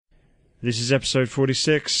This is episode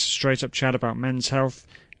 46, straight up chat about men's health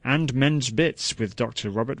and men's bits with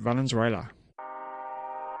Dr. Robert Valenzuela.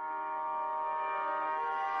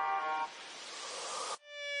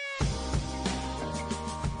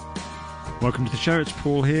 Welcome to the show, it's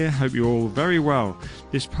Paul here. Hope you're all very well.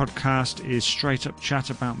 This podcast is straight up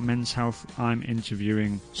chat about men's health. I'm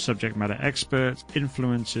interviewing subject matter experts,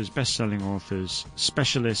 influencers, best-selling authors,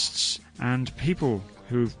 specialists, and people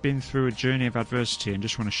who've been through a journey of adversity and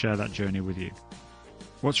just want to share that journey with you.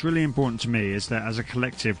 What's really important to me is that as a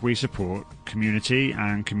collective we support community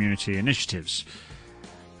and community initiatives.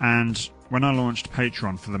 And when I launched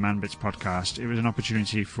Patreon for the Man Bits podcast, it was an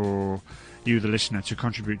opportunity for you, the listener, to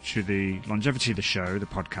contribute to the longevity of the show, the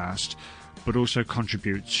podcast, but also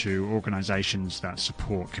contribute to organisations that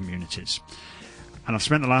support communities. And I've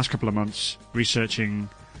spent the last couple of months researching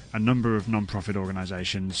a number of non-profit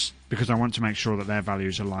organisations because I want to make sure that their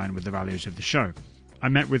values align with the values of the show. I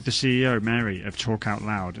met with the CEO, Mary, of Talk Out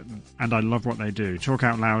Loud, and I love what they do. Talk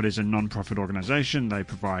Out Loud is a non-profit organisation. They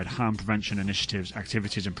provide harm prevention initiatives,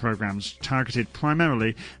 activities and programmes targeted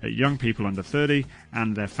primarily at young people under 30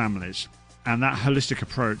 and their families. And that holistic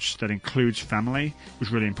approach that includes family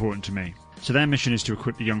was really important to me. So their mission is to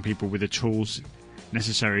equip the young people with the tools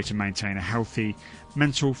necessary to maintain a healthy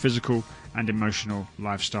mental, physical and emotional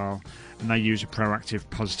lifestyle, and they use a proactive,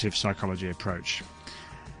 positive psychology approach.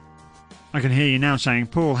 I can hear you now saying,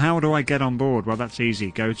 Paul, how do I get on board? Well, that's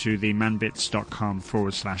easy. Go to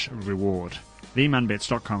themanbits.com/reward.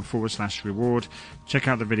 themanbits.com/reward. Check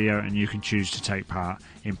out the video and you can choose to take part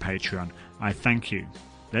in Patreon. I thank you.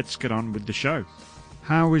 Let's get on with the show.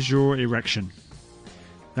 How is your erection?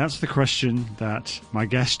 That's the question that my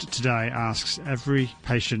guest today asks every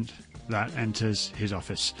patient that enters his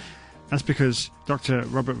office. That's because Dr.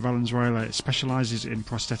 Robert Valenzuela specialises in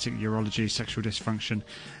prosthetic urology, sexual dysfunction,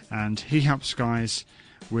 and he helps guys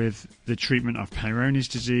with the treatment of Peyronie's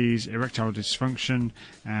disease, erectile dysfunction,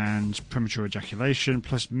 and premature ejaculation,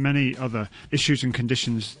 plus many other issues and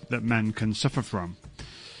conditions that men can suffer from.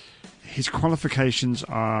 His qualifications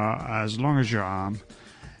are as long as your arm.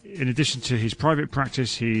 In addition to his private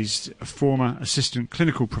practice, he's a former assistant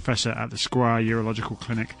clinical professor at the Squire Urological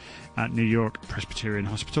Clinic at New York Presbyterian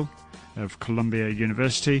Hospital of Columbia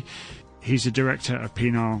University. He's a director of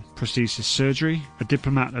penile prosthesis surgery, a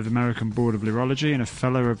diplomat of the American Board of Urology, and a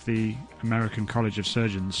fellow of the American College of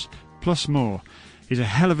Surgeons, plus more. He's a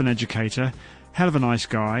hell of an educator, hell of a nice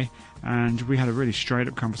guy, and we had a really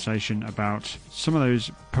straight-up conversation about some of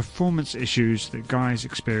those performance issues that guys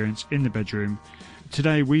experience in the bedroom.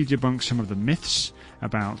 Today we debunk some of the myths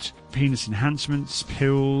about penis enhancements,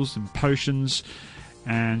 pills and potions,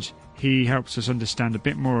 and he helps us understand a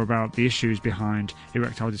bit more about the issues behind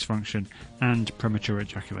erectile dysfunction and premature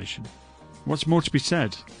ejaculation. What's more to be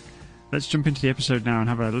said? Let's jump into the episode now and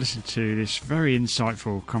have a listen to this very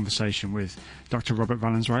insightful conversation with Dr. Robert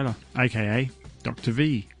Valenzuela, aka Dr.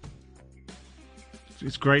 V.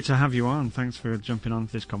 It's great to have you on. Thanks for jumping on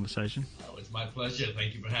for this conversation. Oh, it's my pleasure.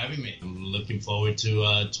 Thank you for having me. I'm looking forward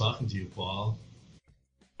to talking to you, Paul.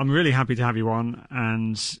 I'm really happy to have you on,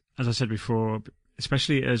 and as I said before,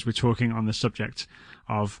 especially as we're talking on the subject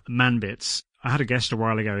of man bits. I had a guest a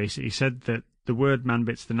while ago. He said that the word man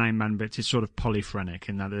bits, the name man bits, is sort of polyphrenic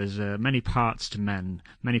in that there's many parts to men,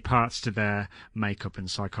 many parts to their makeup and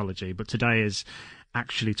psychology. But today is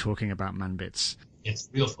actually talking about man bits. It's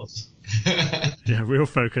real focus. Yeah, real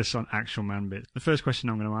focus on actual man bits. The first question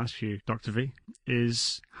I'm going to ask you, Dr. V,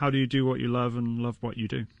 is how do you do what you love and love what you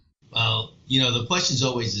do? Well, the question's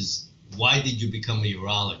always is, why did you become a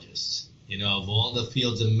urologist? Of all the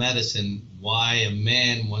fields of medicine, why a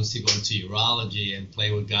man wants to go into urology and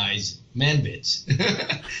play with guys' man bits?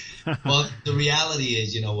 Well, the reality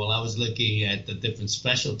is, while I was looking at the different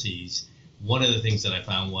specialties, one of the things that I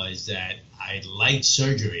found was that I liked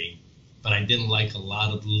surgery, but I didn't like a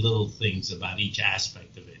lot of little things about each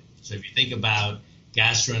aspect of it. So if you think about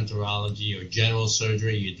gastroenterology or general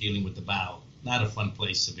surgery, you're dealing with the bowel. Not a fun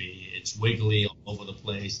place to be. It's wiggly all over the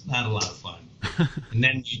place. Not a lot of fun. And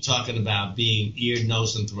then you're talking about being ear,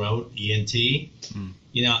 nose, and throat, ENT. I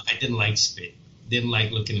didn't like spit. Didn't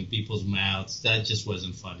like looking in people's mouths. That just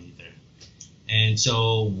wasn't fun either. And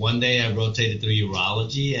so one day I rotated through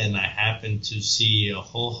urology, and I happened to see a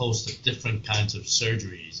whole host of different kinds of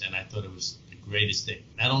surgeries, and I thought it was the greatest thing.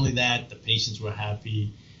 Not only that, the patients were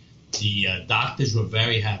happy. The doctors were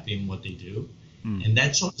very happy in what they do. And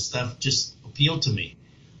that sort of stuff just appealed to me.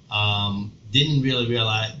 Didn't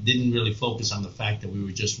really focus on the fact that we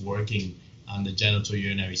were just working on the genital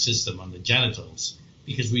urinary system, on the genitals,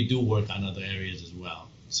 because we do work on other areas as well.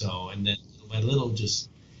 So, and then little by little just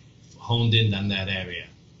honed in on that area.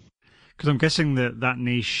 Because I'm guessing that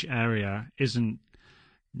niche area isn't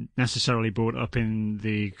necessarily brought up in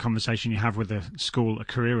the conversation you have with a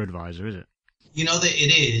career advisor, is it? You know that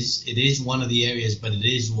it is. It is one of the areas, but it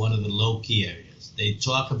is one of the low-key areas. They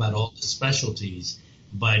talk about all the specialties,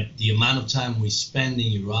 but the amount of time we spend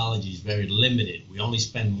in urology is very limited. We only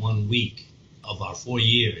spend 1 week of our 4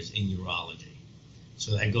 years in urology.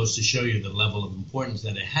 So that goes to show you the level of importance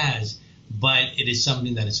that it has, but it is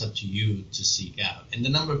something that it's up to you to seek out. And the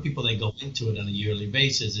number of people that go into it on a yearly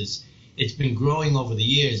basis it's been growing over the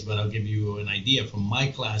years, but I'll give you an idea. From my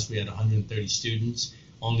class, we had 130 students.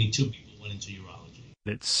 Only 2 people went into urology.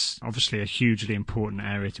 It's obviously a hugely important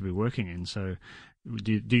area to be working in. So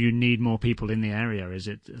do you need more people in the area? Is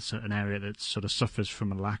it an area that sort of suffers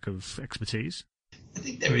from a lack of expertise? I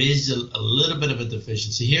think there is a little bit of a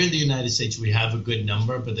deficiency. Here in the United States, we have a good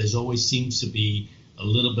number, but there's always seems to be a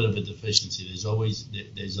little bit of a deficiency.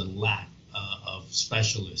 There's a lack of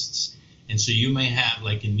specialists. And so you may have,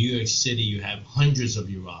 like in New York City, you have hundreds of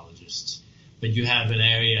urologists, but you have an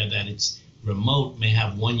area that it's remote, may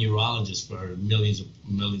have one urologist for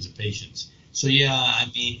millions of patients. So yeah, I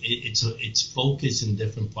mean, it's focused in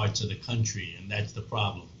different parts of the country, and that's the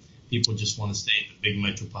problem. People just want to stay in the big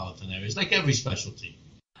metropolitan areas, like every specialty.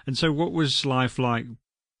 And so what was life like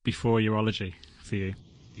before urology for you?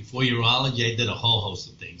 Before urology, I did a whole host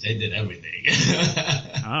of things. I did everything.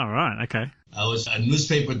 Oh, right. Okay. I was a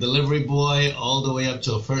newspaper delivery boy all the way up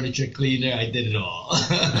to a furniture cleaner. I did it all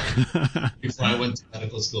before I went to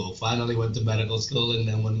medical school. Finally went to medical school and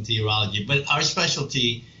then went into urology. But our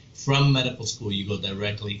specialty from medical school, you go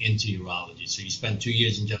directly into urology. So you spend 2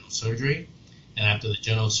 years in general surgery. And after the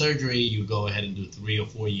general surgery, you go ahead and do 3 or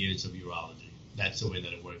 4 years of urology. That's the way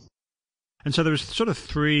that it works. And so there was sort of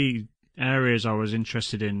 3 areas I was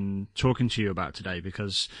interested in talking to you about today,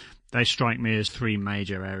 because they strike me as 3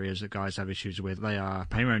 major areas that guys have issues with. They are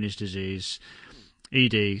Peyronie's disease,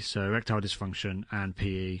 ED, so erectile dysfunction, and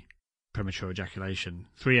PE, premature ejaculation.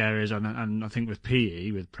 3 areas, and I think with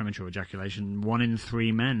PE, with premature ejaculation, 1 in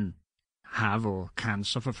 3 men have or can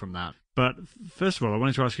suffer from that. But first of all, I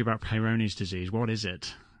wanted to ask you about Peyronie's disease. What is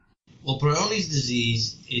it? Well, Peyronie's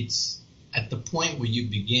disease, it's at the point where you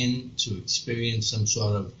begin to experience some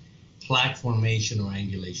sort of plaque formation or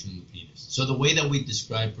angulation in the penis. So the way that we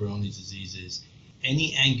describe Peyronie's disease is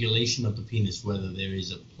any angulation of the penis, whether there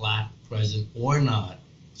is a plaque present or not.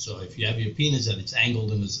 So if you have your penis that it's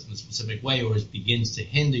angled in a specific way, or it begins to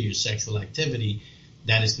hinder your sexual activity,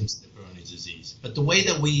 that is considered Peyronie's disease. But the way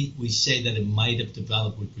that we say that it might have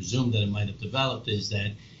developed, we presume that it might have developed, is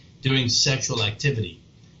that during sexual activity,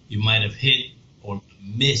 you might have hit or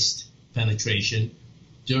missed penetration.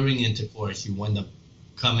 During intercourse, you wind up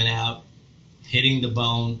coming out, hitting the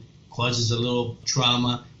bone, causes a little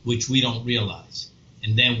trauma, which we don't realize.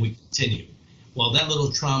 And then we continue. Well, that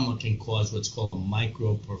little trauma can cause what's called a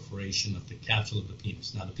microperforation of the capsule of the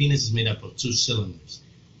penis. Now, the penis is made up of 2 cylinders.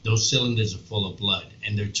 Those cylinders are full of blood.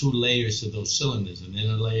 And there are 2 layers to those cylinders, an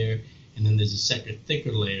inner layer, and then there's a second,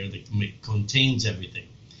 thicker layer that contains everything.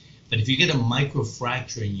 But if you get a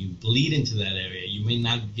microfracture and you bleed into that area, you may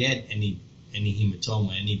not get any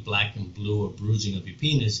hematoma, any black and blue or bruising of your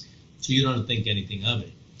penis, so you don't think anything of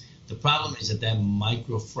it. The problem is that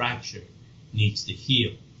microfracture needs to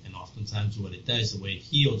heal. And oftentimes what it does, the way it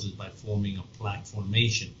heals, is by forming a plaque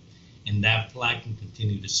formation. And that plaque can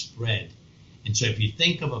continue to spread. And so if you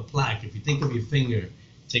think of a plaque, if you think of your finger,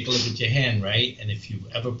 take a look at your hand, right? And if you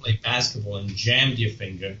ever played basketball and jammed your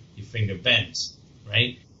finger bends,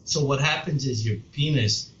 right? So what happens is your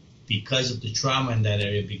penis, because of the trauma in that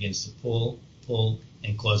area, begins to pull,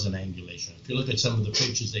 and cause an angulation. If you look at some of the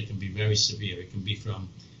pictures, they can be very severe. It can be from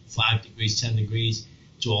 5 degrees, 10 degrees,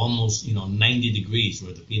 to almost 90 degrees,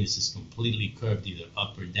 where the penis is completely curved either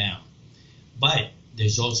up or down. But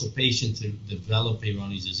there's also patients that develop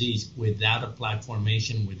Peyronie's disease without a plaque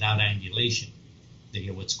formation, without angulation. They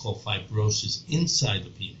get what's called fibrosis inside the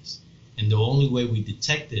penis. And the only way we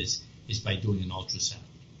detect this is by doing an ultrasound.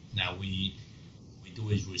 Now, we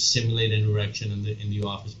simulate an erection in the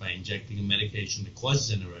office by injecting a medication that causes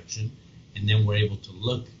an erection, and then we're able to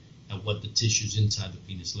look at what the tissues inside the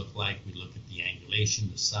penis look like. We look at the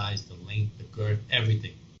angulation, the size, the length, the girth,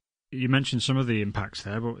 everything. You mentioned some of the impacts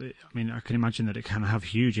there, but I mean, I can imagine that it can have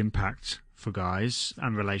huge impact for guys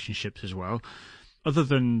and relationships as well. Other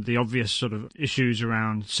than the obvious sort of issues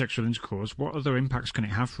around sexual intercourse, what other impacts can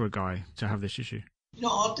it have for a guy to have this issue?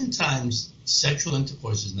 Oftentimes sexual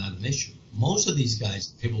intercourse is not an issue. Most of these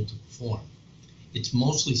guys are able to perform. It's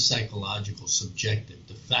mostly psychological, subjective.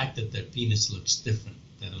 The fact that their penis looks different,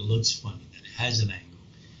 that it looks funny, that it has an angle.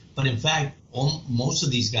 But in fact, most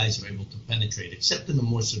of these guys are able to penetrate, except in the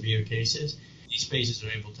more severe cases. these patients are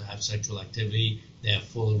able to have sexual activity, they have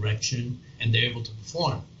full erection, and they're able to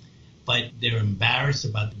perform. But they're embarrassed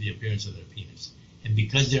about the appearance of their penis. And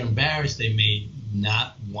because they're embarrassed, they may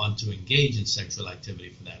not want to engage in sexual activity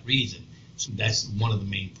for that reason. So that's one of the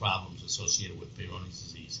main problems associated with Peyronie's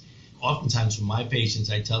disease. Oftentimes for my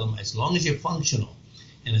patients, I tell them, as long as you're functional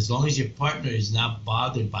and as long as your partner is not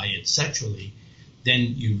bothered by it sexually,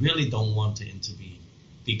 then you really don't want to intervene,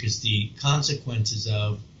 because the consequences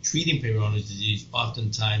of treating Peyronie's disease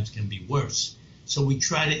oftentimes can be worse. So we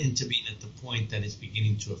try to intervene at the point that it's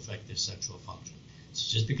beginning to affect their sexual function.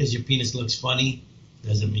 So just because your penis looks funny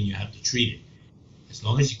doesn't mean you have to treat it. As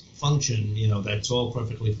long as you can function, that's all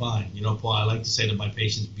perfectly fine. Paul, I like to say to my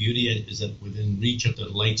patients, beauty is within reach of the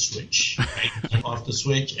light switch. Right? Off the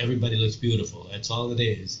switch, everybody looks beautiful. That's all it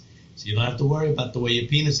is. So you don't have to worry about the way your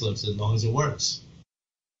penis looks as long as it works.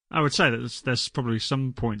 I would say that there's probably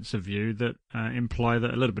some points of view that imply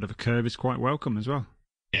that a little bit of a curve is quite welcome as well.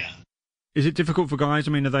 Yeah. Is it difficult for guys?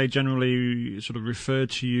 I mean, are they generally sort of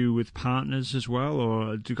referred to you with partners as well,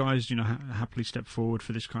 or do guys, happily step forward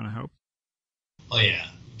for this kind of help? Oh yeah,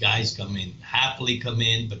 guys happily come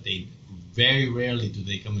in, but they very rarely do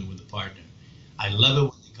they come in with a partner. I love it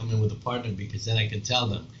when they come in with a partner, because then I can tell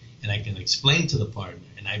them and I can explain to the partner,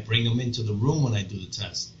 and I bring them into the room when I do the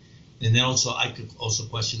test. And then also I could also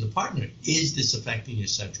question the partner: is this affecting your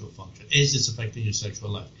sexual function? Is this affecting your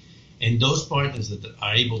sexual life? And those partners that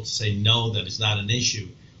are able to say no, that it's not an issue,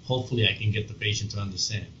 hopefully I can get the patient to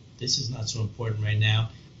understand this is not so important right now.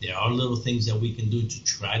 There are little things that we can do to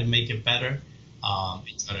try to make it better,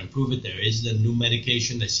 and try to improve it. There is the new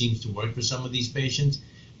medication that seems to work for some of these patients,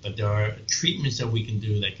 but there are treatments that we can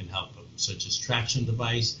do that can help them, such as traction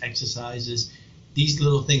device, exercises. These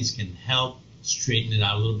little things can help straighten it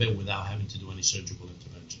out a little bit without having to do any surgical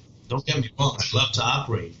intervention. Don't get me wrong, I love to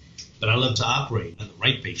operate, but I love to operate on the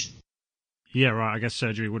right patient. Yeah, right. I guess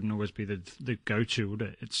surgery wouldn't always be the go-to, would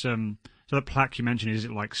it? It's so that plaque you mentioned, is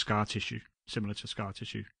it like scar tissue, similar to scar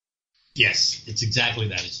tissue? Yes, it's exactly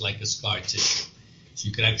that. It's like a scar tissue. So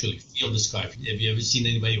you can actually feel the scar. Have you ever seen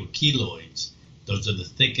anybody with keloids? Those are the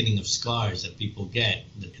thickening of scars that people get.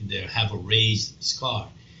 They have a raised scar.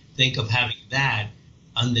 Think of having that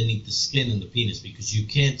underneath the skin in the penis, because you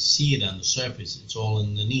can't see it on the surface. It's all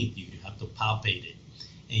underneath. You have to palpate it.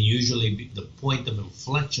 And usually the point of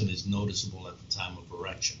inflection is noticeable at the time of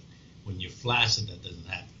erection. When you're flaccid, that doesn't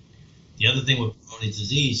happen. The other thing with Peyronie's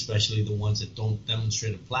disease, especially the ones that don't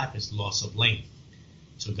demonstrate a plaque, is loss of length.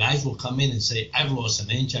 So guys will come in and say, I've lost an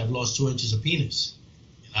inch, I've lost 2 inches of penis.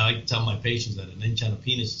 And I like to tell my patients that an inch on a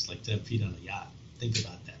penis is like 10 feet on a yacht. Think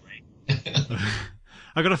about that, right?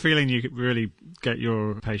 I got a feeling you could really get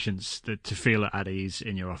your patients to feel at ease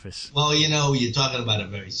in your office. Well, you're talking about a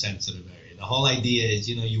very sensitive area. The whole idea is,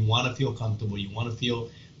 you want to feel comfortable. You want to feel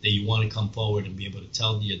that you want to come forward and be able to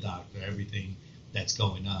tell your doctor everything that's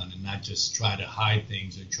going on, and not just try to hide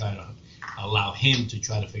things or try to allow him to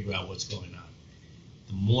try to figure out what's going on.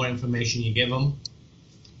 The more information you give him,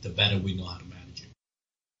 the better we know how to manage it.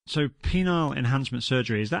 So penile enhancement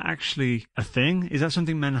surgery, is that actually a thing? Is that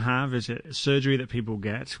something men have? Is it surgery that people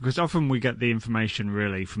get? Because often we get the information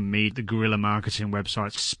really from the guerrilla marketing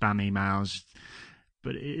websites, spam emails.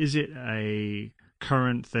 But is it a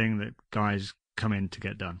current thing that guys come in to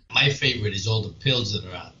get done? My favorite is all the pills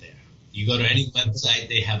that are out there. You go to any website,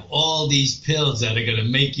 they have all these pills that are going to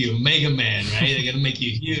make you a mega man, right? They're going to make you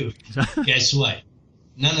huge. Guess what?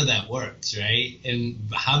 None of that works, right? And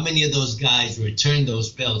how many of those guys return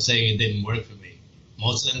those pills saying it didn't work for me?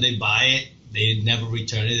 Most of them, they buy it, they never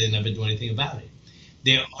return it, they never do anything about it.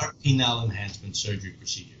 There are penile enhancement surgery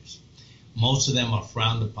procedures. Most of them are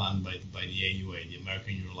frowned upon by the AUA, the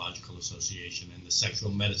American Urological Association, and the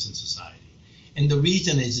Sexual Medicine Society. And the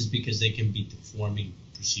reason is because they can be deforming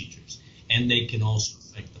procedures, and they can also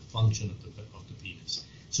affect the function of the penis.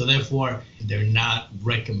 So therefore, they're not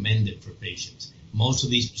recommended for patients. Most of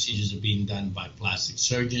these procedures are being done by plastic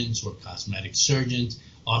surgeons or cosmetic surgeons.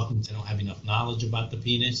 Often they don't have enough knowledge about the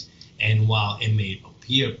penis, and while it may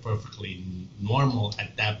appear perfectly normal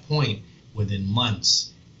at that point, within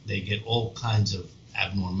months, they get all kinds of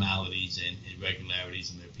abnormalities and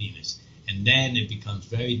irregularities in their penis. And then it becomes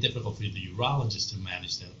very difficult for the urologist to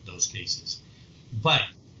manage those cases. But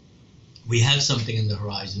we have something in the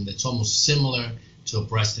horizon that's almost similar to a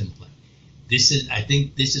breast implant. I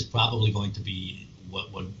think this is probably going to be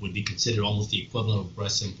what would be considered almost the equivalent of a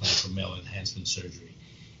breast implant for male enhancement surgery.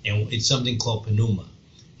 And it's something called pneuma.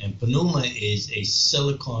 And pneuma is a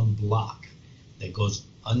silicone block that goes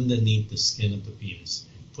underneath the skin of the penis,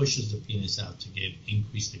 pushes the penis out to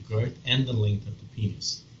increase the girth and the length of the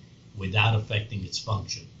penis without affecting its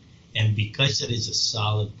function. And because it is a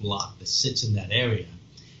solid block that sits in that area,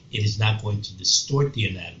 it is not going to distort the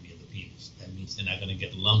anatomy of the penis. That means they're not going to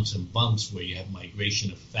get lumps and bumps where you have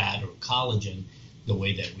migration of fat or collagen the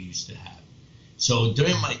way that we used to have. So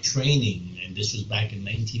during my training, and this was back in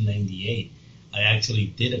 1998, I actually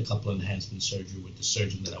did a couple enhancement surgery with the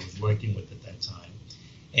surgeon that I was working with at that time.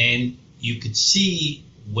 And you could see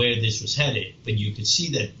where this was headed, but you could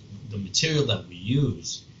see that the material that we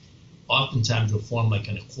use oftentimes will form like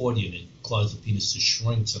an accordion and cause the penis to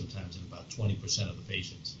shrink sometimes in about 20% of the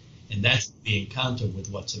patients. And that's what we encounter with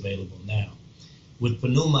what's available now. With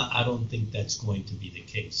Pneuma, I don't think that's going to be the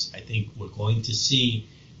case. I think we're going to see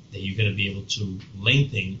that you're going to be able to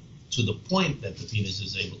lengthen to the point that the penis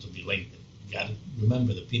is able to be lengthened. You got to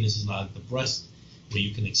remember, the penis is not like the breast where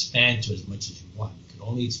you can expand to as much as you want. You can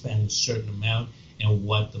only expand a certain amount and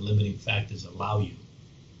what the limiting factors allow you.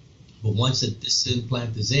 But once this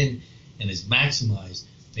implant is in and is maximized,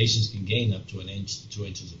 patients can gain up to 1 inch to 2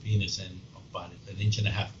 inches of penis and about 1.5 inches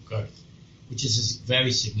of girth, which is a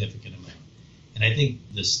very significant amount. And I think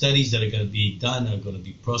the studies that are going to be done are going to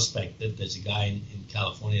be prospective. There's a guy in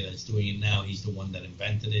California that's doing it now. He's the one that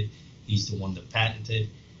invented it. He's the one that patented,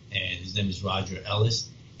 and his name is Roger Ellis.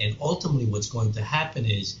 And ultimately what's going to happen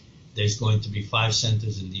is there's going to be 5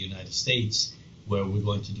 centers in the United States where we're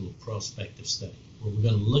going to do a prospective study, where we're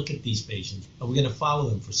going to look at these patients, and we're going to follow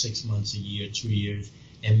them for 6 months, a year, 2 years,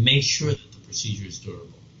 and make sure that the procedure is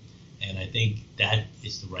durable. And I think that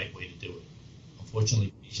is the right way to do it.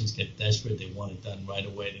 Unfortunately, patients get desperate. They want it done right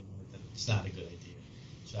away. They want it done. It's not a good idea.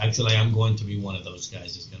 So actually, I'm going to be one of those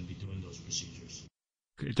guys that's going to be doing those procedures.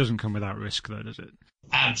 It doesn't come without risk, though, does it?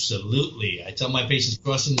 Absolutely. I tell my patients,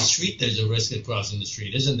 crossing the street, there's a risk of crossing the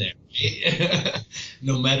street, isn't there?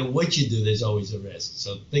 No matter what you do, there's always a risk.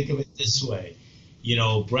 So think of it this way. You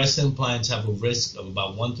know, breast implants have a risk of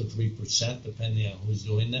about 1 to 3%, depending on who's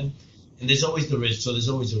doing them. And there's always the risk. So there's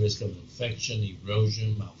always a risk of infection,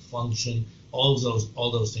 erosion, malfunction. All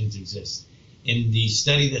those things exist. In the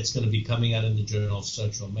study that's going to be coming out in the Journal of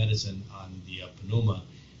Sexual Medicine on the Pneuma,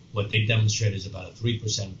 what they demonstrate is about a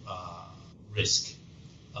 3% risk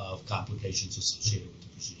of complications associated with the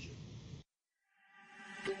procedure.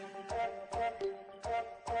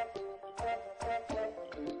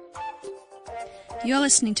 You're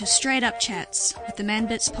listening to Straight Up Chats with the Man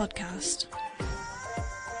Bits podcast.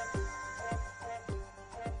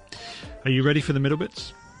 Are you ready for the middle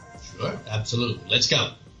bits? Sure, absolutely. Let's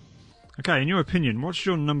go. Okay, in your opinion, what's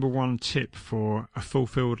your number one tip for a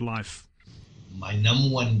fulfilled life? My number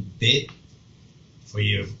one bit for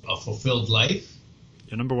a fulfilled life?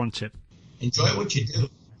 Your number one tip. Enjoy what you do. I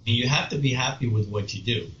mean, you have to be happy with what you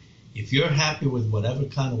do. If you're happy with whatever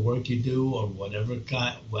kind of work you do or whatever it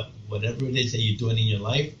is that you're doing in your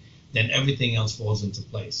life, then everything else falls into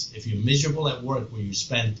place. If you're miserable at work where you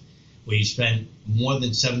spend more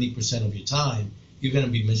than 70% of your time, you're going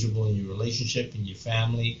to be miserable in your relationship, in your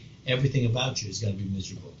family. Everything about you is going to be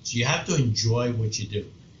miserable. So you have to enjoy what you do.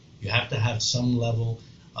 You have to have some level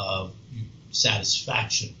of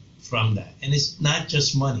satisfaction from that. And it's not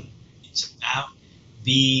just money. It's about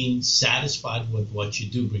being satisfied with what you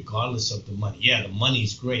do regardless of the money. Yeah, the money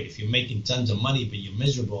is great. If you're making tons of money but you're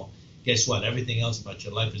miserable, guess what? Everything else about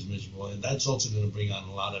your life is miserable. And that's also going to bring on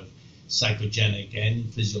a lot of psychogenic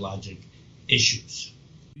and physiologic issues.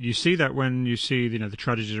 You see that when you see, the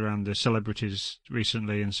tragedies around the celebrities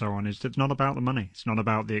recently and so on, is that it's not about the money. It's not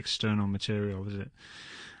about the external material, is it?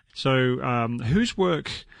 So whose work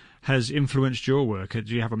has influenced your work?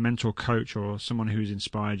 Do you have a mentor coach or someone who's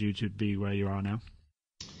inspired you to be where you are now?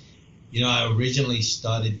 I originally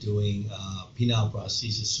started doing penile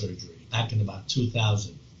prosthesis surgery back in about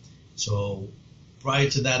 2000. So prior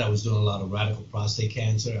to that, I was doing a lot of radical prostate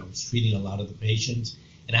cancer. I was treating a lot of the patients.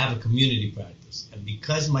 And I have a community practice. And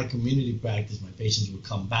because my community practice, my patients would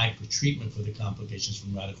come back for treatment for the complications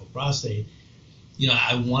from radical prostate,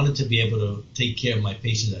 I wanted to be able to take care of my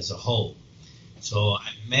patients as a whole. So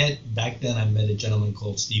back then I met a gentleman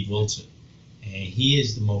called Steve Wilson. And he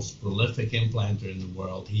is the most prolific implanter in the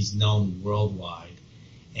world. He's known worldwide.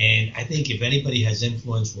 And I think if anybody has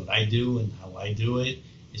influenced what I do and how I do it,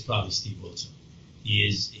 it's probably Steve Wilson.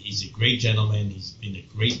 He's a great gentleman. He's been a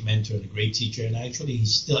great mentor and a great teacher. And actually,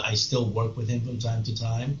 I still work with him from time to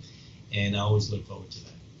time, and I always look forward to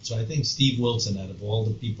that. So I think Steve Wilson, out of all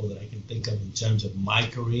the people that I can think of in terms of my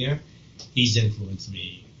career, he's influenced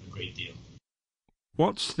me a great deal.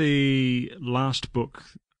 What's the last book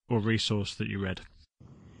or resource that you read?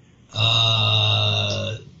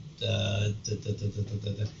 I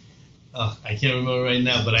can't remember right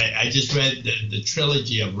now, but I just read the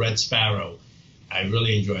trilogy of Red Sparrow. I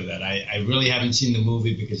really enjoyed that. I really haven't seen the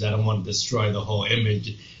movie because I don't want to destroy the whole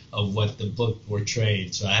image of what the book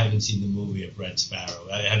portrayed. So I haven't seen the movie of Red Sparrow.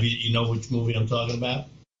 Have you? You know which movie I'm talking about?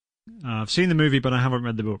 I've seen the movie, but I haven't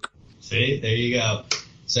read the book. See, there you go.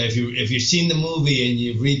 So if you've seen the movie and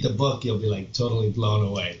you read the book, you'll be like totally blown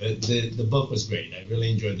away. The book was great. I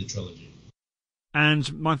really enjoyed the trilogy.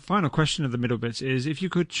 And my final question of the middle bits is, if you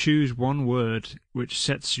could choose one word which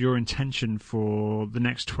sets your intention for the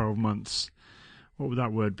next 12 months, what would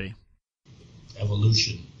that word be?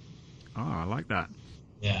 Evolution. Oh, I like that.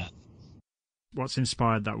 Yeah. What's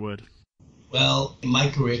inspired that word? Well, my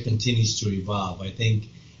career continues to evolve. I think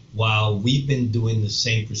while we've been doing the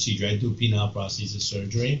same procedure, I do penile prosthesis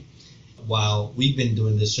surgery. While we've been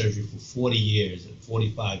doing this surgery for 40 years,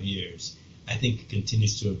 45 years, I think it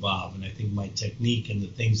continues to evolve. And I think my technique and the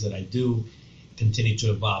things that I do continue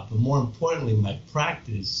to evolve. But more importantly, my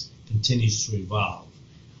practice continues to evolve.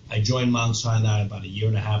 I joined Mount Sinai about a year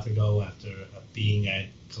and a half ago after being at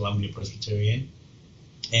Columbia Presbyterian.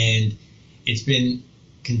 And it's been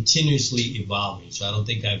continuously evolving. So I don't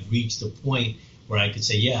think I've reached a point where I could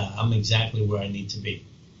say, yeah, I'm exactly where I need to be.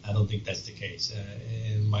 I don't think that's the case.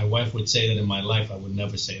 And my wife would say that in my life. I would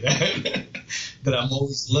never say that. But I'm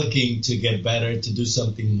always looking to get better, to do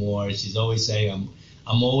something more. She's always saying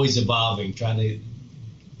I'm always evolving, trying to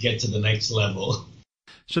get to the next level.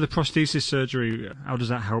 So the prosthesis surgery, how does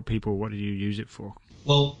that help people? What do you use it for?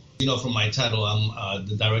 Well, you know, from my title, I'm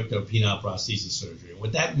the director of penile prosthesis surgery.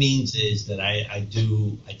 What that means is that I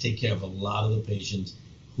take care of a lot of the patients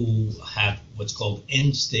who have what's called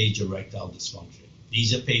end-stage erectile dysfunction.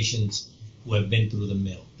 These are patients who have been through the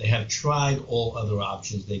mill. They have tried all other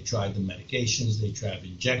options. They've tried the medications. They've tried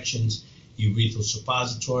injections, urethral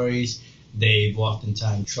suppositories. They've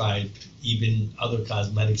oftentimes tried even other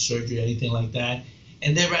cosmetic surgery, anything like that.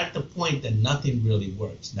 And they're at the point that nothing really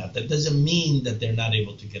works. Now, that doesn't mean that they're not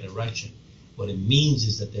able to get erection. What it means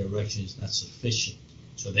is that their erection is not sufficient.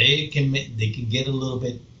 So they can get a little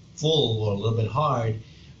bit full or a little bit hard,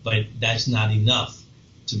 but that's not enough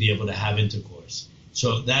to be able to have intercourse.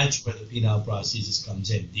 So that's where the penile prosthesis comes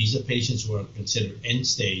in. These are patients who are considered end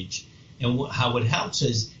stage. And how it helps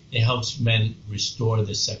is it helps men restore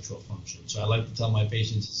their sexual function. So I like to tell my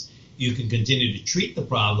patients, you can continue to treat the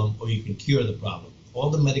problem or you can cure the problem. All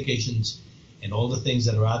the medications and all the things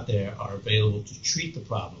that are out there are available to treat the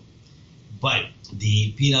problem. But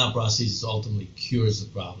the penile prosthesis ultimately cures the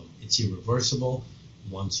problem. It's irreversible.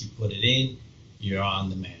 Once you put it in, you're on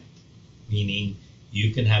demand, meaning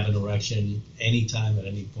you can have an erection anytime at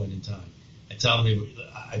any point in time. I tell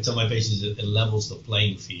my patients that it levels the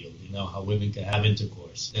playing field. You know how women can have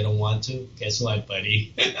intercourse. They don't want to. Guess what,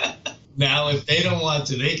 buddy? Now, if they don't want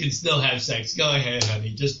to, they can still have sex. Go ahead,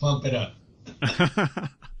 honey. Just pump it up.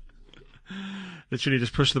 Literally,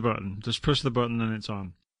 just push the button. Just push the button and it's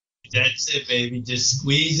on. That's it, baby. Just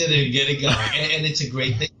squeeze it and get it going. And it's a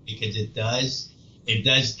great thing because it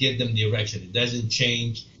does give them the erection. It doesn't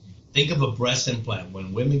change. Think of a breast implant.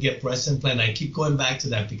 When women get breast implant, I keep going back to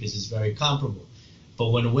that because it's very comparable.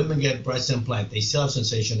 But when women get breast implant, they still have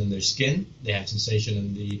sensation in their skin. They have sensation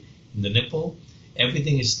in the nipple.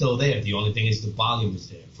 Everything is still there. The only thing is the volume is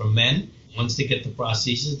there. For men, once they get the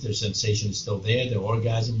prosthesis, their sensation is still there. Their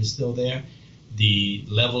orgasm is still there. The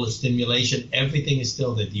level of stimulation, everything is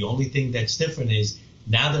still there. The only thing that's different is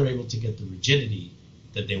now they're able to get the rigidity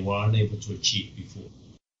that they were unable to achieve before.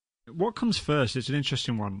 What comes first? It's an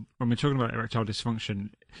interesting one. When we're talking about erectile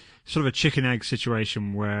dysfunction, sort of a chicken-egg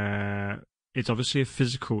situation where it's obviously a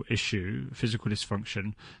physical issue, physical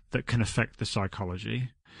dysfunction that can affect the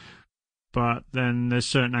psychology. But then there's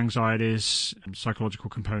certain anxieties and psychological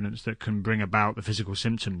components that can bring about the physical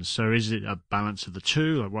symptoms. So is it a balance of the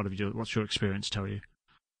two? Like what's your experience tell you?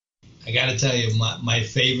 I got to tell you, my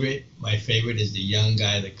favorite is the young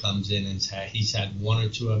guy that comes in and he's had one or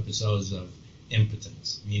two episodes of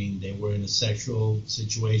impotence, meaning they were in a sexual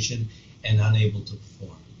situation and unable to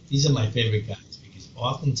perform. These are my favorite guys because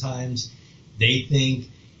oftentimes they think,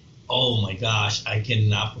 oh my gosh, I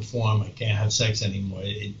cannot perform, I can't have sex anymore,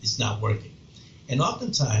 it's not working. And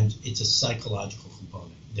oftentimes it's a psychological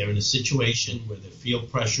component. They're in a situation where they feel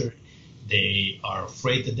pressure, they are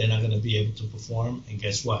afraid that they're not going to be able to perform, and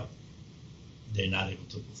guess what? They're not able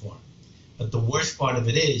to perform. But the worst part of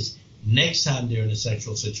it is, next time they're in a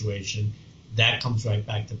sexual situation, that comes right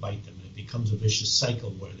back to bite them. It becomes a vicious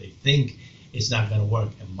cycle where they think it's not going to work.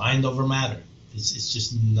 And mind over matter. It's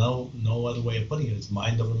just no other way of putting it. It's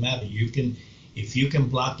mind over matter. If you can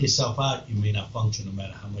block yourself out, you may not function no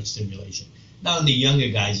matter how much stimulation. Now, in the younger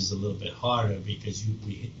guys, it's a little bit harder because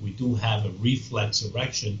we do have a reflex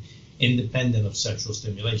erection independent of sexual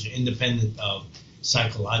stimulation, independent of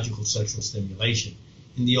psychological sexual stimulation.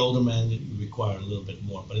 In the older men, you require a little bit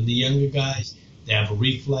more. But in the younger guys, They have a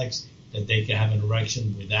reflex that they can have an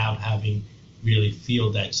erection without having really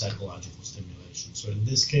feel that psychological stimulation. So in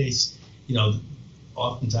this case,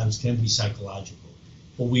 oftentimes can be psychological.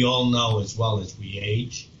 But we all know as well as we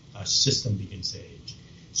age, our system begins to age.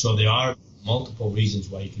 So there are multiple reasons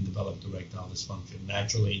why you can develop erectile dysfunction.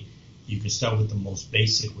 Naturally, you can start with the most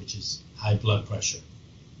basic, which is high blood pressure.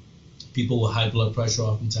 People with high blood pressure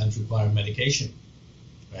oftentimes require medication,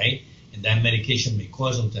 right? And that medication may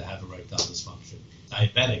cause them to have erectile dysfunction.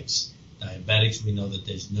 Diabetics, we know that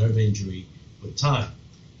there's nerve injury with time.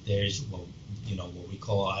 There's what we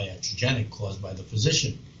call iatrogenic, caused by the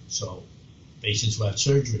physician. So patients who have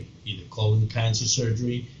surgery, either colon cancer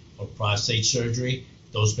surgery or prostate surgery,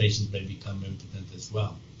 those patients may become impotent as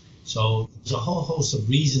well. So there's a whole host of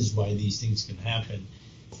reasons why these things can happen.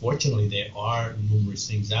 Fortunately, there are numerous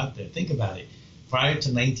things out there. Think about it. Prior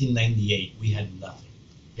to 1998, we had nothing.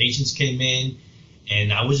 Patients came in,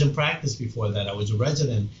 and I was in practice before that. I was a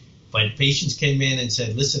resident, but patients came in and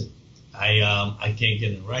said, listen, I can't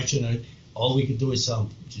get an erection. All we could do is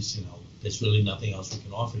there's really nothing else we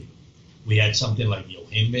can offer you. We had something like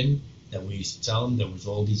Yohimbine that we used to tell them. There was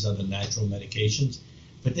all these other natural medications,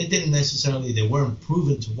 but they weren't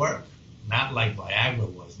proven to work, not like Viagra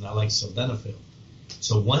was, not like sildenafil.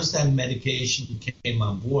 So once that medication came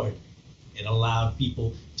on board, it allowed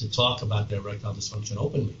people to talk about their erectile dysfunction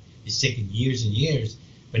openly. It's taken years and years,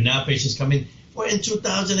 but now patients come in, we're in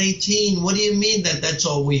 2018. What do you mean that's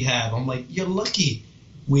all we have? I'm like, you're lucky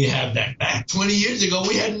we have that. Back 20 years ago,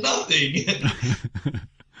 we had nothing.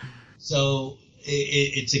 So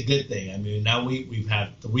it's a good thing. I mean, now we've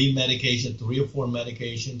had 3 or 4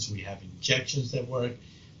 medications. We have injections that work,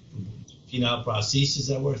 penile prosthesis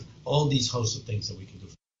that works, all these hosts of things that we can do.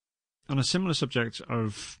 On a similar subject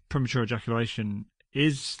of premature ejaculation,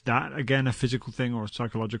 is that, again, a physical thing or a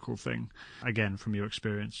psychological thing? Again, from your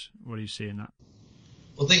experience, what do you see in that?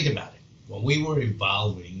 Well, think about it. When we were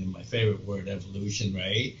evolving, and my favorite word, evolution,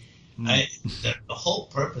 right? The whole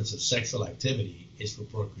purpose of sexual activity is for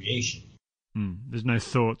procreation. There's no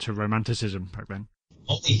thought to romanticism back then.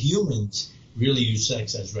 Only humans really use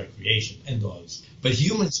sex as recreation, and dogs. But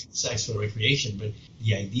humans use sex for recreation, but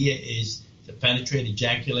the idea is to penetrate,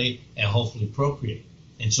 ejaculate, and hopefully procreate.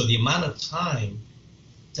 And so the amount of time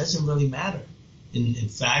doesn't really matter. In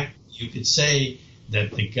fact, you could say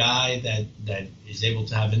that the guy that is able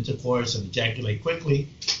to have intercourse and ejaculate quickly,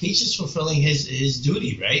 he's just fulfilling his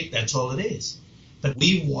duty, right? That's all it is. But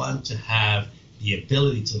we want to have the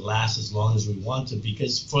ability to last as long as we want to,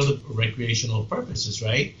 because for the recreational purposes,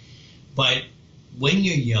 right? But when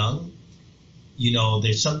you're young,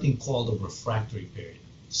 there's something called a refractory period.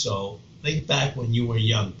 So think back when you were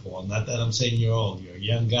young, Paul. Not that I'm saying you're old. You're a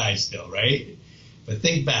young guy still, right? But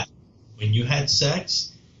think back. When you had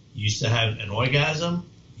sex, you used to have an orgasm.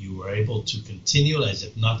 You were able to continue as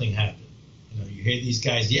if nothing happened. You hear these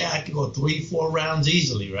guys, I could go 3-4 rounds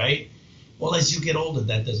easily, right? Well, as you get older,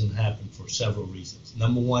 that doesn't happen for several reasons.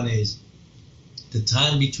 Number one is the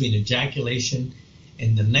time between ejaculation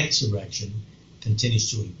and the next erection continues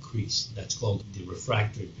to increase. That's called the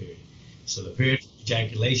refractory period. So the period of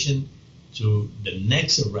ejaculation to the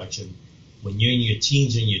next erection, when you're in your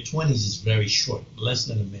teens or in your 20s, is very short, less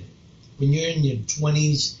than a minute. When you're in your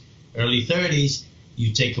 20s, early 30s,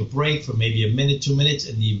 you take a break for maybe a minute, 2 minutes,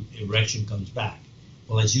 and the erection comes back.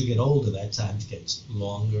 Well, as you get older, that time gets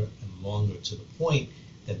longer and longer to the point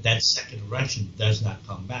that second erection does not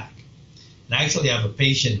come back. And I actually have a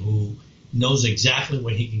patient who knows exactly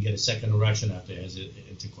when he can get a second erection after he has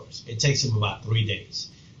intercourse. It takes him about 3 days.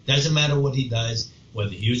 Doesn't matter what he does,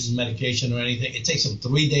 whether he uses medication or anything, it takes him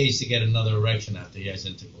 3 days to get another erection after he has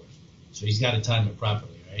intercourse. So he's got to time it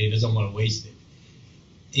properly, right? He doesn't want to waste it.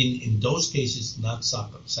 In those cases, not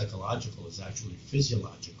psychological, it's actually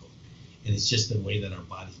physiological. And it's just the way that our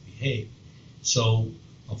bodies behave. So,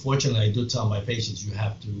 unfortunately, I do tell my patients, you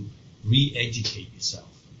have to re-educate yourself.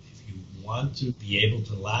 If you want to be able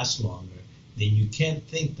to last longer, then you can't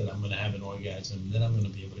think that I'm going to have an orgasm and then I'm going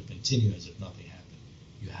to be able to continue as if nothing happened.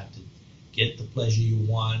 You have to get the pleasure you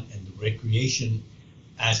want and the recreation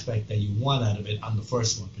aspect that you want out of it on the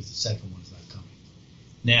first one, because the second one's not coming.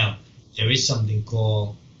 Now, there is something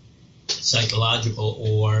called psychological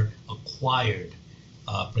or acquired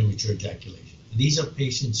premature ejaculation. And these are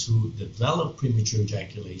patients who develop premature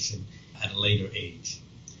ejaculation at a later age.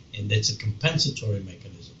 And that's a compensatory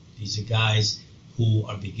mechanism. These are guys who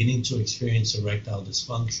are beginning to experience erectile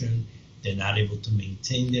dysfunction. They're not able to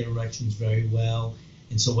maintain their erections very well.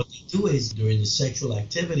 And so what they do is during the sexual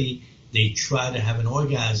activity, they try to have an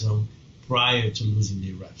orgasm prior to losing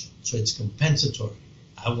the erection. So it's compensatory.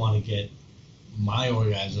 I want to get my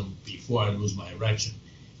orgasm before I lose my erection.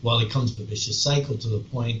 Well, it comes to a vicious cycle to the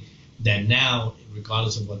point that now,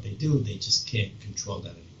 regardless of what they do, they just can't control that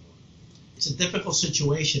anymore. It's a difficult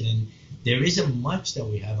situation, and there isn't much that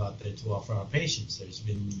we have out there to offer our patients. There's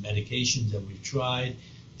been medications that we've tried,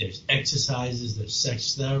 there's exercises, there's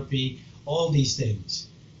sex therapy, all these things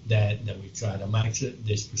that we've tried.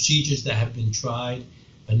 There's procedures that have been tried,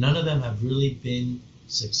 but none of them have really been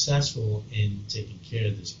successful in taking care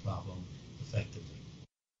of this problem effectively.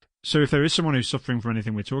 So if there is someone who's suffering from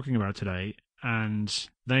anything we're talking about today, and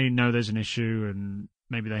they know there's an issue and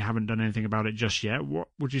maybe they haven't done anything about it just yet, what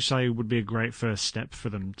would you say would be a great first step for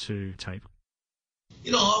them to take?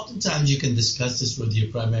 Oftentimes you can discuss this with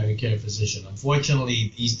your primary care physician.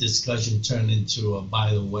 Unfortunately, these discussions turn into a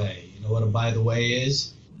by the way. You know what a by the way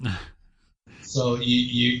is? So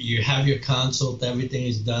you have your consult, everything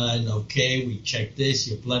is done, okay, we check this,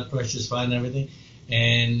 your blood pressure's fine and everything,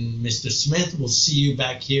 and Mr. Smith will see you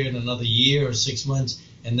back here in another year or 6 months,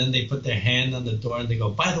 and then they put their hand on the door and they go,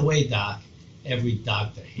 by the way, doc, every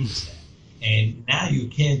doctor hates that. And now you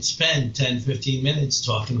can't spend 10, 15 minutes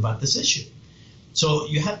talking about this issue. So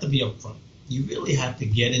you have to be upfront. You really have to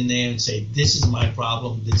get in there and say, this is my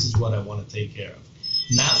problem, this is what I want to take care of.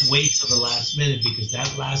 Not wait till the last minute, because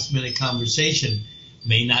that last minute conversation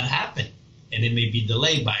may not happen, and it may be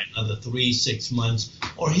delayed by another 3, 6 months.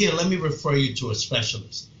 Or here, let me refer you to a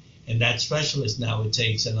specialist. And that specialist now, it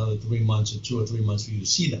takes another 3 months or 2 or 3 months for you to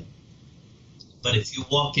see them. But if you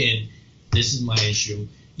walk in, this is my issue.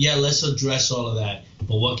 Yeah, let's address all of that.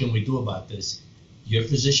 But what can we do about this? Your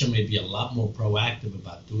physician may be a lot more proactive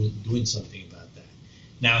about doing something about that.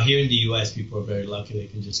 Now, here in the U.S., people are very lucky. They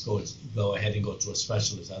can just go ahead and go to a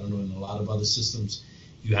specialist. I don't know, in a lot of other systems,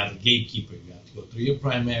 you have a gatekeeper. You have to go through your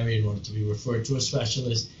primary in order to be referred to a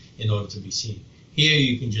specialist in order to be seen. Here,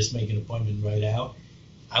 you can just make an appointment right out.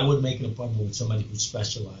 I would make an appointment with somebody who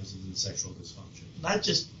specializes in sexual dysfunction. Not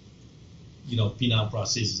just, penile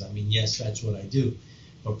prosthesis. I mean, yes, that's what I do.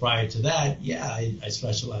 But prior to that, yeah, I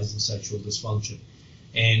specialize in sexual dysfunction.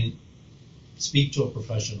 And speak to a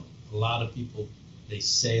professional. A lot of people, they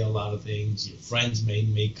say a lot of things. Your friends may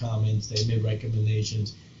make comments, they make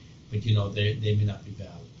recommendations, but they may not be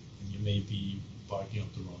valid, and you may be barking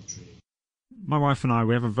up the wrong tree. My wife and I,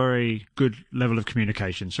 we have a very good level of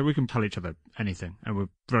communication, so we can tell each other anything, and we're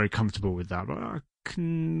very comfortable with that. But I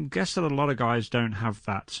can guess that a lot of guys don't have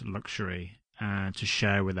that luxury to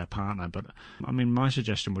share with their partner. But I mean, my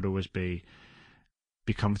suggestion would always be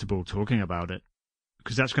comfortable talking about it,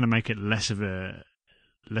 because that's going to make it less of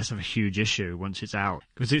a huge issue once it's out,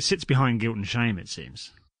 because it sits behind guilt and shame, it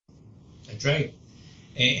seems. That's right.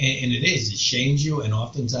 And it is. It shames you, and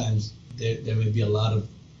oftentimes there may be a lot of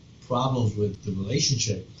problems with the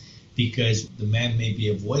relationship because the man may be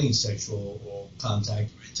avoiding sexual or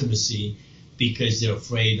contact or intimacy because they're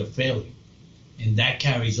afraid of failing. And that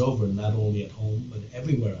carries over not only at home but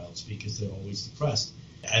everywhere else because they're always depressed.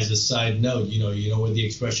 As a side note, you know where the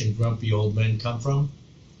expression grumpy old men come from?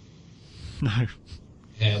 No.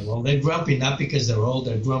 Yeah, well, they're grumpy not because they're old,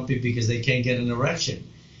 they're grumpy because they can't get an erection.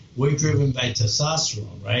 We're driven by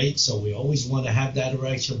testosterone, right? So we always want to have that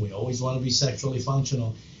erection. We always want to be sexually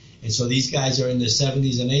functional. And so these guys are in their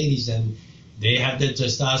 70s and 80s, and they have their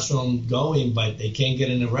testosterone going, but they can't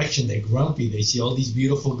get an erection. They're grumpy. They see all these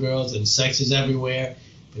beautiful girls, and sex is everywhere,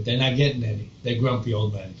 but they're not getting any. They're grumpy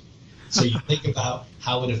old men. So you think about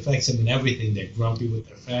how it affects them in everything. They're grumpy with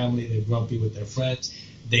their family. They're grumpy with their friends.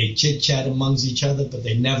 They chit-chat amongst each other, but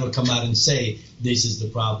they never come out and say, this is the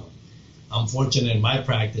problem. I'm fortunate in my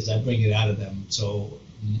practice, I bring it out of them. So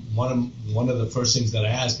one of the first things that I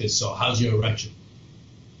ask is, so how's your erection?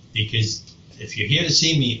 Because if you're here to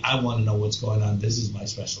see me, I want to know what's going on. This is my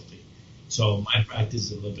specialty. So my practice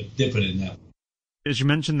is a little bit different in that. As you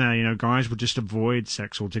mentioned there, guys would just avoid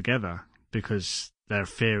sex altogether because their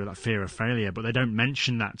fear of failure, but they don't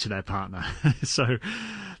mention that to their partner. So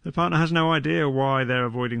the partner has no idea why they're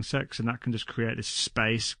avoiding sex, and that can just create this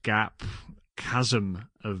space, gap, chasm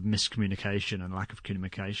of miscommunication and lack of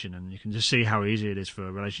communication. And you can just see how easy it is for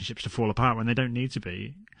relationships to fall apart when they don't need to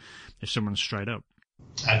be if someone's straight up.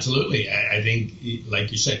 Absolutely. I think,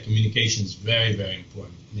 like you said, communication is very, very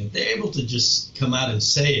important. And if they're able to just come out and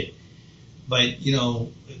say it, but,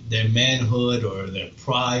 their manhood or their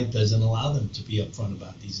pride doesn't allow them to be upfront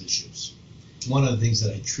about these issues. One of the things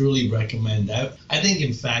that I truly recommend, I think,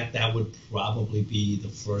 in fact, that would probably be the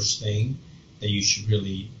first thing that you should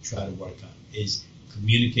really try to work on, is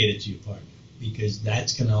communicate it to your partner, because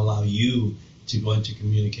that's going to allow you to go and to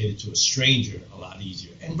communicate it to a stranger a lot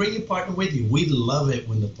easier. And bring your partner with you. We love it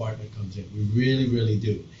when the partner comes in. We really, really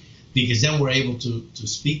do. Because then we're able to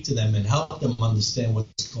speak to them and help them understand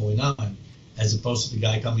what's going on, as opposed to the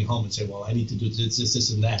guy coming home and say, well, I need to do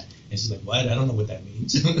this, and that. And she's like, what? I don't know what that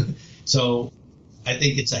means. So I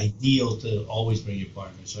think it's ideal to always bring your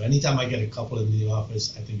partner. So anytime I get a couple in the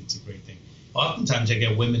office, I think it's a great thing. Oftentimes I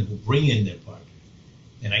get women who bring in their partner.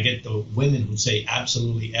 And I get the women who say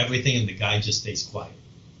absolutely everything, and the guy just stays quiet.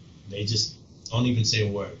 They just don't even say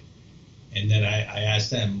a word. And then I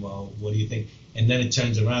ask them, well, what do you think? And then it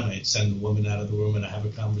turns around. I send the woman out of the room, and I have a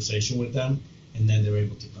conversation with them, and then they're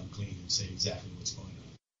able to come clean and say exactly what's going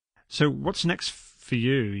on. So what's next for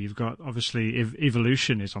you? You've got, obviously,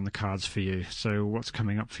 evolution is on the cards for you. So what's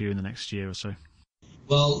coming up for you in the next year or so?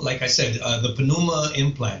 Well, like I said, the pneuma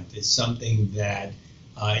implant is something that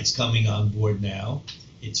it's coming on board now.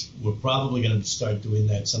 We're probably going to start doing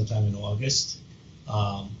that sometime in August,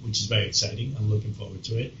 which is very exciting. I'm looking forward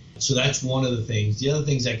to it. So that's one of the things. The other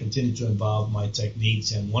things, I continue to involve my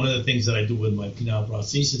techniques, and one of the things that I do with my penile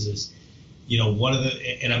prosthesis is,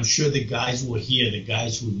 and I'm sure the guys will hear, the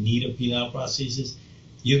guys who need a penile prosthesis,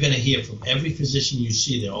 you're going to hear from every physician you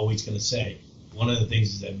see, they're always going to say, one of the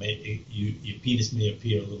things is that your penis may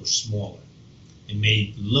appear a little smaller. It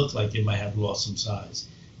may look like it might have lost some size.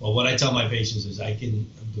 Well, what I tell my patients is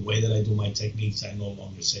the way that I do my techniques, I no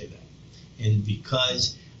longer say that. And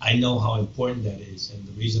because I know how important that is, and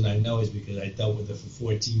the reason I know is because I dealt with it for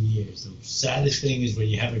 14 years. The saddest thing is when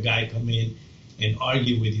you have a guy come in and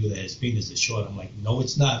argue with you that his penis is short. I'm like, no,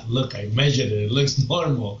 it's not. Look, I measured it. It looks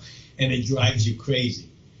normal. And it drives you crazy.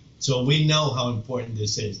 So we know how important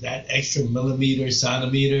this is. That extra millimeter,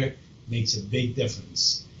 centimeter makes a big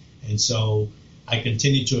difference. And so I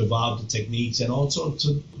continue to evolve the techniques and also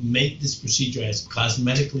to make this procedure as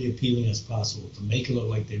cosmetically appealing as possible, to make it look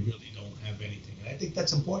like they really don't have anything. And I think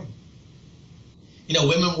that's important.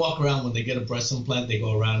 Women walk around when they get a breast implant, they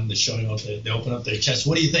go around and they're showing off, they open up their chest.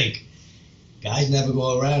 What do you think? Guys never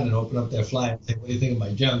go around and open up their fly and say, what do you think of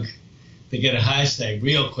my junk? They get a hashtag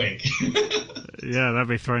real quick. Yeah, they'll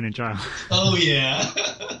be thrown in jail. Oh, yeah.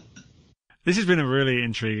 This has been a really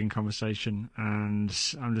intriguing conversation, and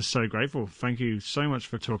I'm just so grateful. Thank you so much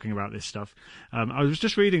for talking about this stuff. I was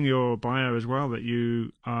just reading your bio as well, that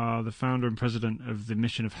you are the founder and president of the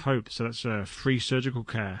Mission of Hope. So that's free surgical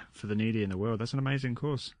care for the needy in the world. That's an amazing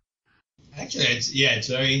cause. Actually, it's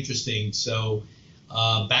very interesting. So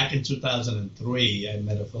back in 2003, I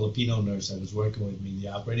met a Filipino nurse that was working with me in the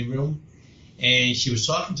operating room. And she was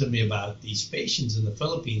talking to me about these patients in the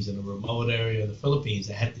Philippines, in a remote area of the Philippines,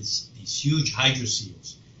 that had these huge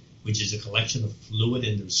hydroceles, which is a collection of fluid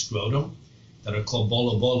in their scrotum that are called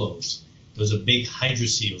bolo-bolos. Those are big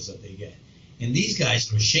hydroceles that they get. And these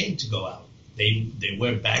guys are ashamed to go out. They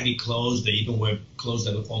wear baggy clothes. They even wear clothes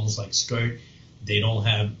that look almost like skirt. They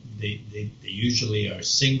usually are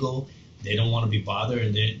single. They don't want to be bothered,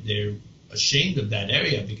 and they're ashamed of that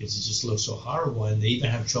area because it just looks so horrible, and they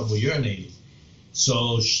even have trouble urinating.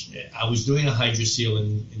 So I was doing a hydrocele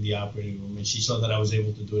in the operating room, and she saw that I was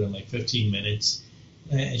able to do it in like 15 minutes.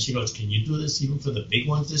 And she goes, can you do this even for the big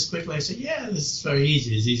ones this quickly? I said, yeah, this is very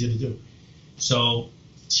easy. It's easy to do. So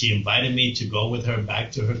she invited me to go with her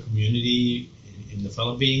back to her community in the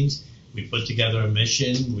Philippines. We put together a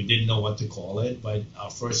mission. We didn't know what to call it, but our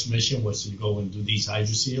first mission was to go and do these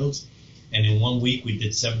hydroceles. And in 1 week, we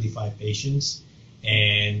did 75 patients.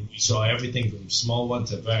 And we saw everything from small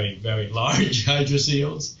ones to very, very large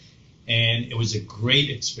hydroceles. And it was a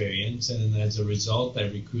great experience. And as a result, I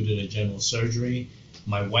recruited a general surgery.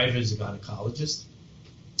 My wife is a gynecologist,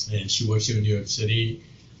 and she works here in New York City.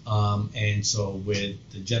 And so with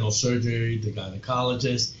the general surgery, the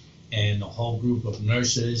gynecologist, and a whole group of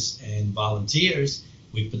nurses and volunteers,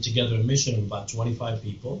 we put together a mission of about 25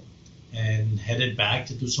 people and headed back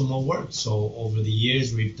to do some more work. So over the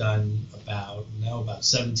years, we've done about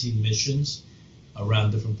 17 missions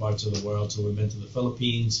around different parts of the world. So we've been to the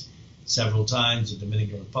Philippines several times, the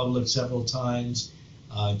Dominican Republic several times,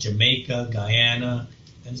 Jamaica, Guyana,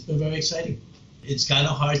 and it's been very exciting. It's kind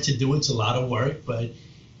of hard to do. It's a lot of work, but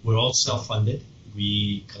we're all self-funded.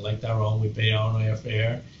 We collect our own, we pay our own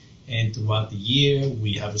airfare, and throughout the year,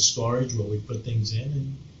 we have a storage where we put things in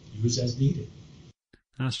and use as needed.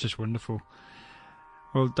 That's just wonderful.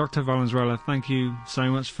 Well, Dr. Valenzuela, thank you so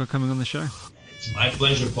much for coming on the show. It's my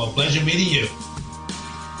pleasure, Paul. Pleasure meeting you.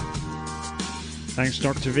 Thanks,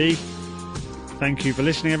 Dr. V. Thank you for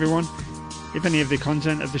listening, everyone. If any of the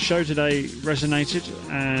content of the show today resonated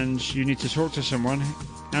and you need to talk to someone,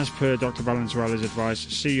 as per Dr. Valenzuela's advice,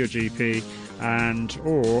 see your GP and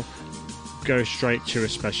or go straight to a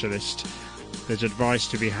specialist. There's advice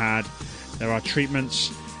to be had. There are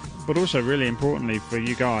treatments. But also, really importantly for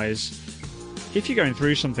you guys, if you're going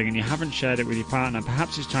through something and you haven't shared it with your partner,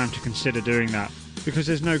 perhaps it's time to consider doing that, because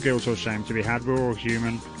there's no guilt or shame to be had. We're all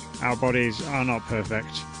human, Our bodies are not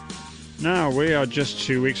perfect. Now, we are just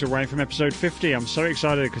 2 weeks away from episode 50. I'm so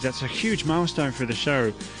excited because that's a huge milestone for the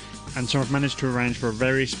show. And so I've managed to arrange for a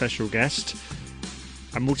very special guest,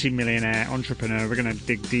 a multi-millionaire entrepreneur. We're going to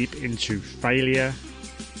dig deep into failure,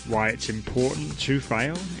 why it's important to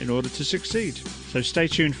fail in order to succeed. So stay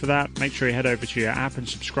tuned for that. Make sure you head over to your app and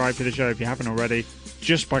subscribe to the show if you haven't already.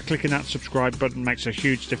 Just by clicking that subscribe button makes a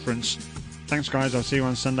huge difference. Thanks, guys. I'll see you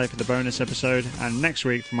on Sunday for the bonus episode. And next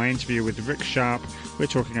week for my interview with Rick Sharp, we're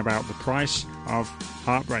talking about the price of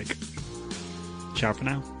heartbreak. Ciao for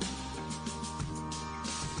now.